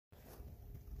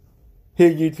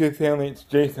Hey YouTube family, it's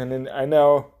Jason, and I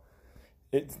know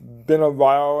it's been a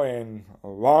while, and a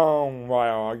long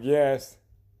while, I guess.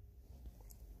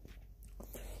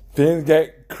 Things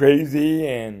get crazy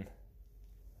and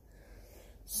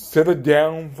settled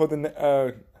down for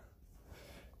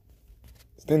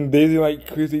it's been busy like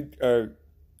crazy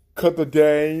couple of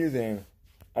days, and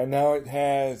I know it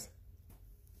has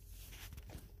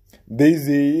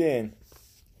busy and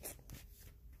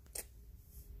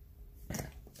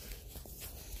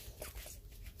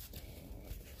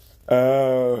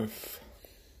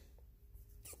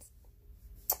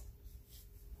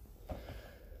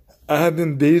I have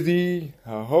been busy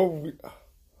a whole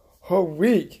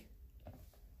week,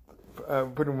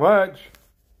 pretty much,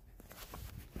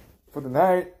 for the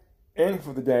night and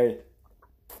for the day.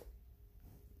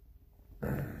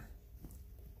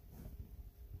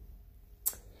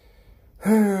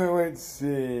 Let's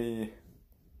see.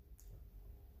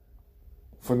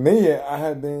 For me, I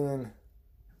have been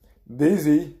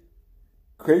busy,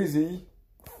 crazy.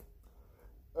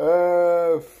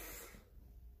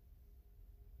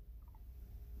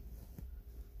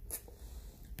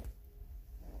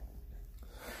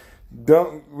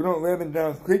 We don't live in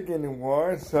Johns Creek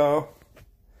anymore, so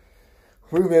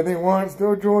we live in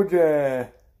Lawrenceville, Georgia.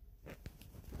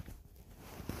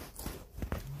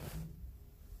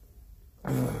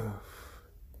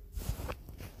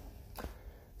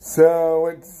 So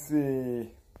let's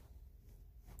see.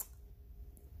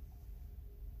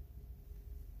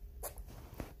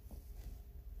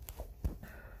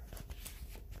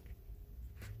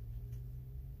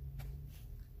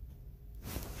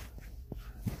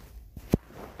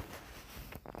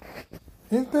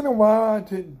 It's been a while I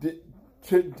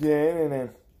checked in, and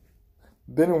it's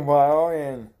been a while,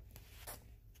 and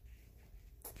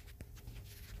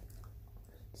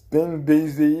it's been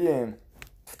busy, and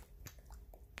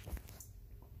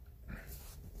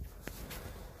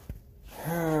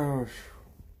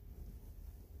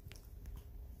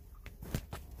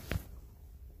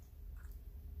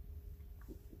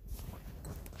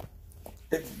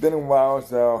it's been a while,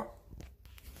 so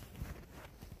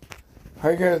how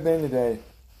you guys doing today?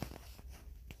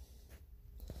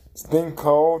 It's been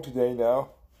cold today,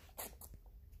 though.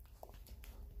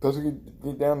 Supposed to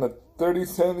get down to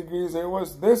 37 degrees it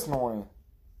was this morning.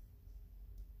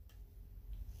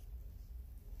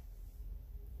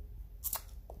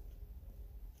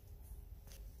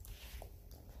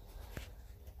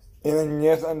 And then,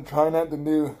 yes, I'm trying not to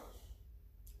do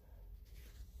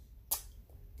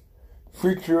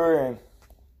future and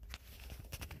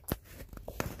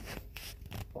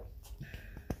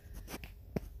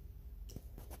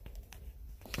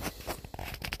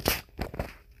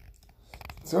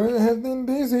so it has been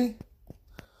busy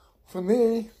for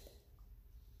me.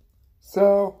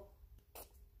 So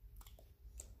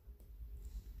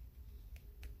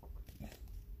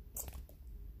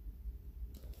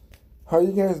how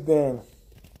you guys been?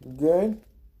 Good?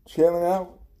 Chilling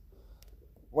out?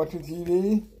 Watching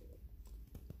TV?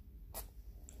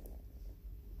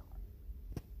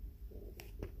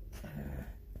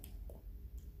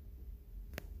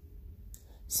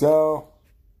 So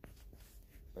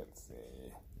let's see.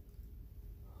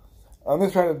 I'm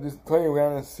just trying to just play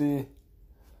around and see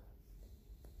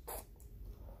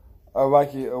I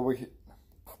like it over here.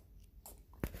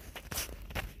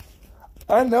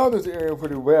 I know this area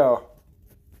pretty well.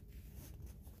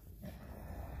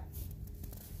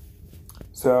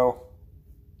 So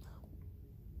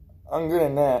I'm good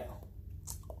in that.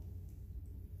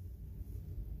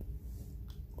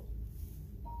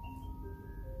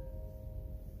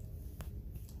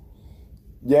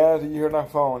 Yeah, you heard my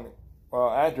phone.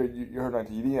 Well, actually, you heard my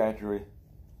TV, actually.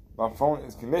 My phone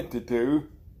is connected to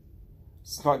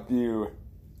Smart View.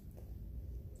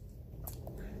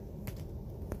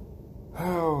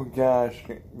 Oh, gosh,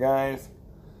 guys.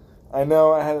 I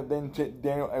know I haven't been checked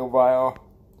down a while.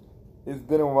 It's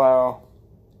been a while.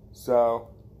 So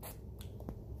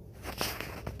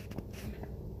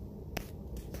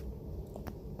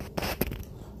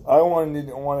I wanted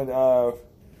to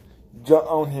jump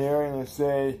on here and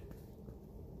say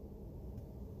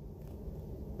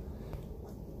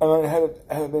I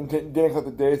had been taking a couple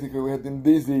of days ago. We had been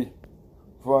busy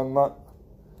for a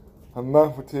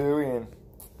month or two, and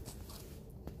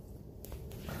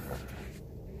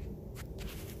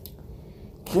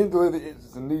can't believe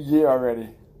it's a new year already.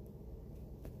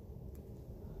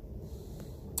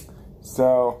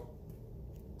 So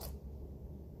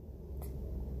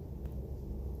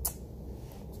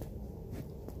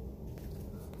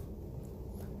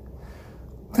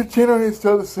the channel is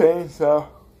still the same, so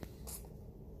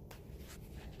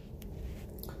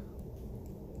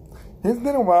It's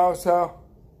been a while, so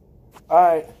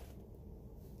alright.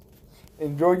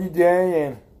 Enjoy your day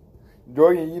and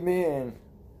enjoy your evening and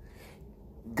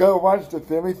go watch the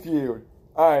Family Feud.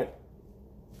 Alright.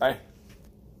 Bye.